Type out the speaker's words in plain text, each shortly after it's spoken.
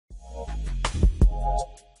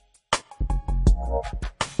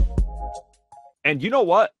And you know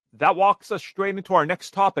what? That walks us straight into our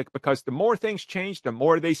next topic because the more things change, the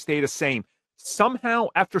more they stay the same. Somehow,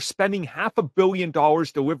 after spending $500 million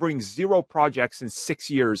delivering 0 projects in 6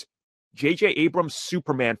 years, J.J. Abrams'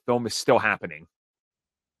 Superman film is still happening.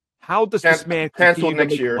 How does this man cancel continue to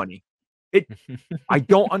next make year? money? I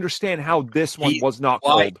don't understand how this one was not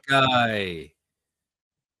white called. guy.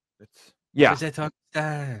 Yeah. That's to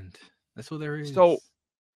understand. That's all there is. So,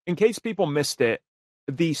 in case people missed it,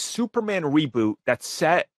 the Superman reboot that's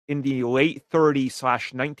set in the late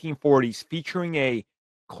 30s/1940s, featuring a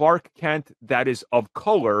Clark Kent that is of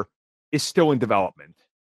color, is still in development.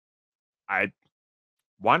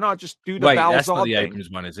 Why not just do the Val that's not Zod the thing? Abrams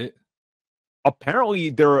one, is it? Apparently,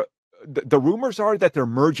 the rumors are that they're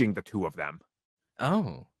merging the two of them.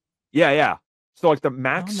 Oh, yeah. So like the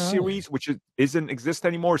Max series, which isn't exist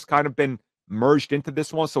anymore, has kind of been merged into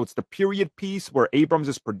this one. So it's the period piece where Abrams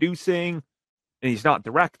is producing and he's not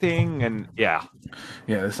directing, and yeah,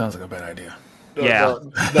 this sounds like a bad idea.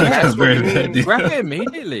 The Max one, you mean? Grab it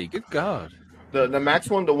immediately. Good God. The Max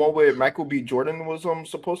one, the one where Michael B. Jordan was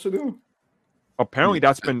supposed to do. Apparently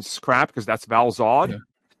that's been scrapped because that's Val Zod.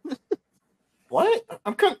 Yeah. What?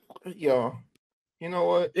 I'm kind of, you know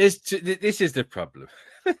what? This is the problem.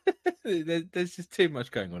 There's just too much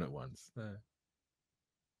going on at once.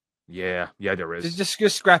 Yeah, there is. Just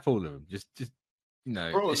scrap all of them. Just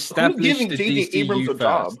Bro, establish the J.J. DCU Abrams a first.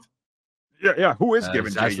 job? Yeah. Who is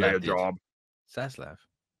giving JJ a job? Zaslav.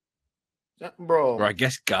 Bro. Or I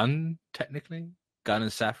guess Gunn, technically. Gunn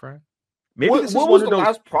and Safran. Maybe what this is was one the of those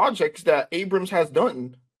last projects that Abrams has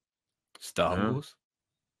done? Star Wars.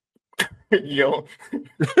 Yo.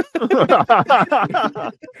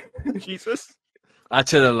 Jesus. I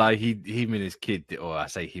tell a lie. Him and his kid, or I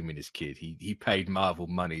say him and his kid. He paid Marvel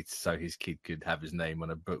money so his kid could have his name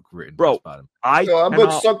on a book written by Spider-Man. That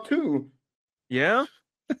book sucked too. Yeah.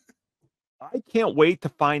 I can't wait to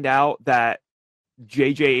find out that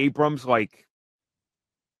J.J. Abrams,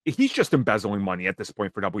 he's just embezzling money at this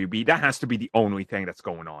point for WB. That has to be the only thing that's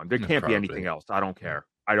going on. There can't be anything else. I don't care.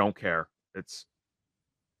 It's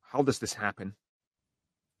how does this happen?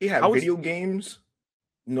 He had video games.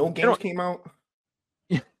 No games came out.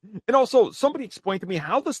 And also, somebody explained to me,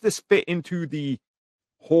 how does this fit into the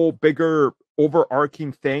whole bigger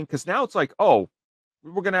overarching thing? Because now it's like, oh,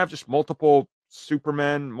 we're going to have just multiple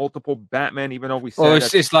Superman, multiple Batman, even though we said... Well,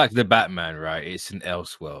 it's like the Batman, right? It's an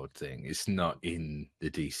Elseworld thing. It's not in the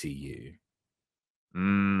DCU.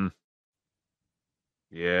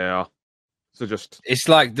 Yeah. So it's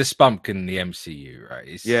like the Spunk in the MCU, right?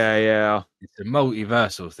 It's a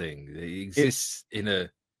multiversal thing. It exists in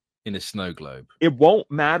a snow globe. It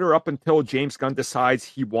won't matter up until James Gunn decides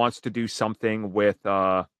he wants to do something with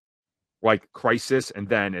Crisis, and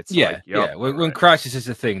then it's when Crisis is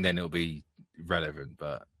a thing, then it'll be relevant.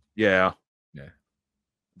 But yeah,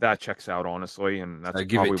 that checks out, honestly. And that's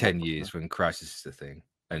give it 10 years when Crisis is the thing,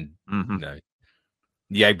 and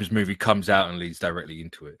the Abrams movie comes out and leads directly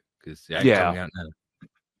into it. Because coming out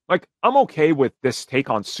now. I'm okay with this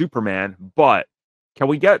take on Superman, but can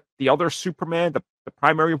we get the other Superman, the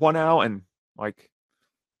primary one out, and I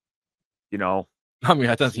mean,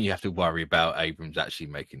 I don't think you have to worry about Abrams actually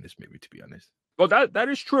making this movie, to be honest. Well, that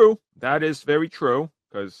is true. That is very true.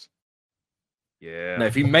 Because no,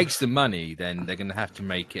 if he makes the money, then they're going to have to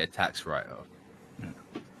make it a tax write-off.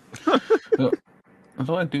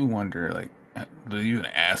 So I do wonder, do you even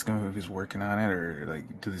ask him if he's working on it, or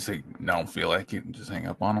do they say no, don't feel like it and just hang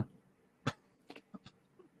up on him?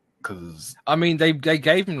 Because I mean, they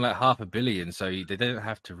gave him $500 million, so they don't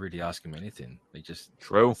have to really ask him anything. They just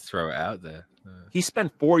throw it out there. He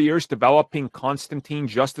spent 4 years developing Constantine,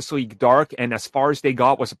 Justice League Dark, and as far as they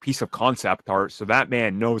got was a piece of concept art. So that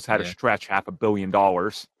man knows how to stretch $500 million.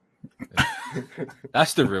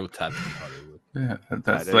 That's the real talent in Hollywood. Yeah,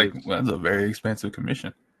 that's a very expensive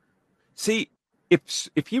commission. See,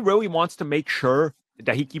 if he really wants to make sure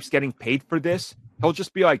that he keeps getting paid for this, he'll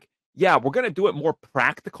just be like, yeah, we're going to do it more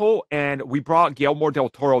practical, and we brought Guillermo del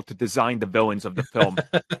Toro to design the villains of the film.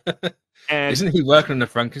 And isn't he working on the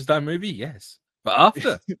Frankenstein movie? Yes. But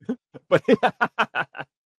after.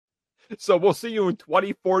 So we'll see you in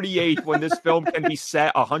 2048 when this film can be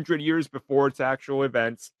set 100 years before its actual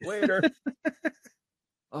events. Later.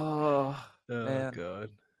 Oh, God.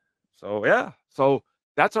 So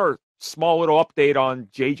that's our small little update on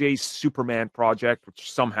JJ's Superman project, which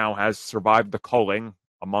somehow has survived the culling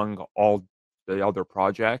among all the other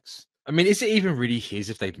projects. I mean, is it even really his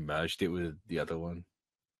if they've merged it with the other one?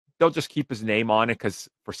 They'll just keep his name on it because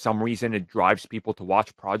for some reason it drives people to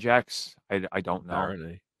watch projects. I don't know.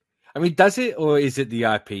 Apparently. I mean, does it, or is it the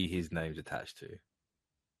IP his name's attached to?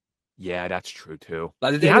 Yeah, that's true too.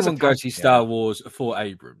 Like, did He has anyone go see Star yeah. Wars for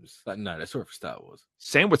Abrams? Like, no, they saw it for Star Wars.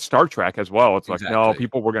 Same with Star Trek as well. It's like, no, Exactly.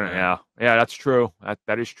 people were gonna, yeah, that's true.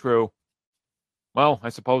 That is true. Well, I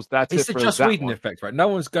suppose that's It's it the for Joss that Whedon one. effect, right? No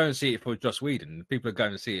one's going to see it for Joss Whedon. People are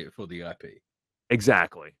going to see it for the IP.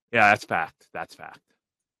 Exactly. Yeah, that's fact. That's fact.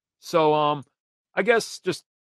 So, I guess just